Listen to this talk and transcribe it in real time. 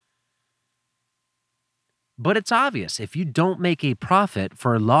But it's obvious if you don't make a profit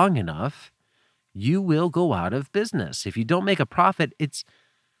for long enough, you will go out of business. If you don't make a profit, it's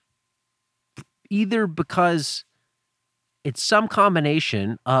either because it's some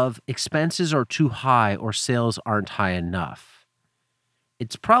combination of expenses are too high or sales aren't high enough.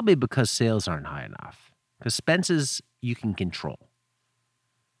 It's probably because sales aren't high enough. Expenses you can control.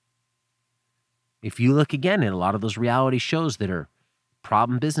 If you look again at a lot of those reality shows that are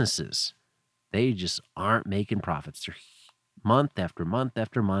problem businesses, they just aren't making profits. They're month after month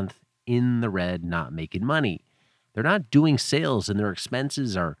after month in the red, not making money. They're not doing sales and their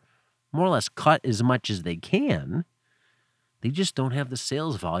expenses are more or less cut as much as they can. They just don't have the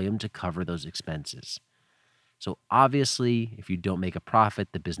sales volume to cover those expenses. So obviously, if you don't make a profit,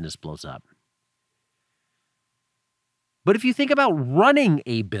 the business blows up. But if you think about running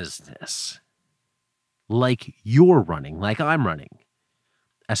a business like you're running, like I'm running,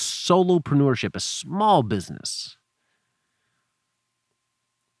 a solopreneurship, a small business,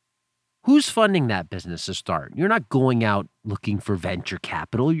 who's funding that business to start? You're not going out looking for venture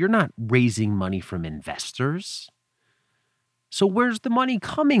capital. You're not raising money from investors. So where's the money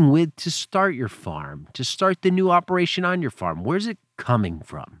coming with to start your farm, to start the new operation on your farm? Where's it coming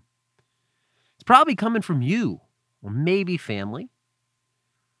from? It's probably coming from you or maybe family.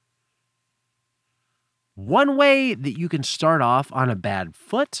 One way that you can start off on a bad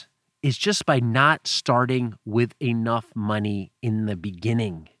foot is just by not starting with enough money in the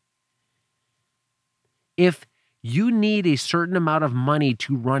beginning. If you need a certain amount of money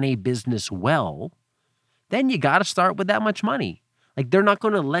to run a business well, then you got to start with that much money. Like they're not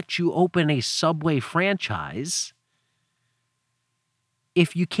going to let you open a Subway franchise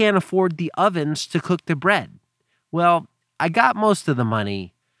if you can't afford the ovens to cook the bread. Well, I got most of the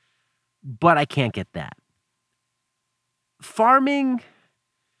money, but I can't get that. Farming,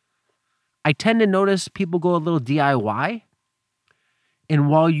 I tend to notice people go a little DIY. And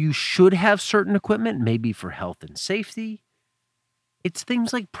while you should have certain equipment, maybe for health and safety, it's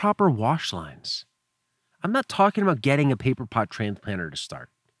things like proper wash lines. I'm not talking about getting a paper pot transplanter to start.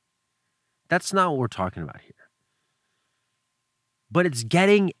 That's not what we're talking about here. But it's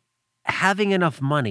having enough money